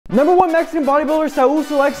Number 1 Mexican bodybuilder Sam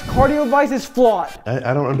Sulek's cardio advice is flawed.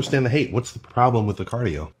 I don't understand the hate. What's the problem with the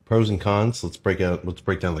cardio? Pros and cons. Let's break down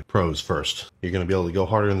the pros first. You're going to be able to go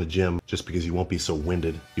harder in the gym just because you won't be so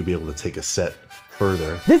winded. You'll be able to take a set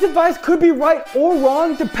further. This advice could be right or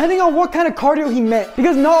wrong depending on what kind of cardio he meant,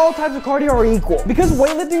 because not all types of cardio are equal. Because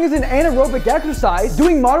weightlifting is an anaerobic exercise,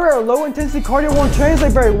 doing moderate or low intensity cardio won't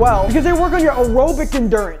translate very well because they work on your aerobic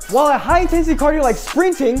endurance, while a high intensity cardio like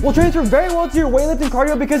sprinting will transfer very well to your weightlifting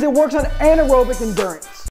cardio because it works on anaerobic endurance.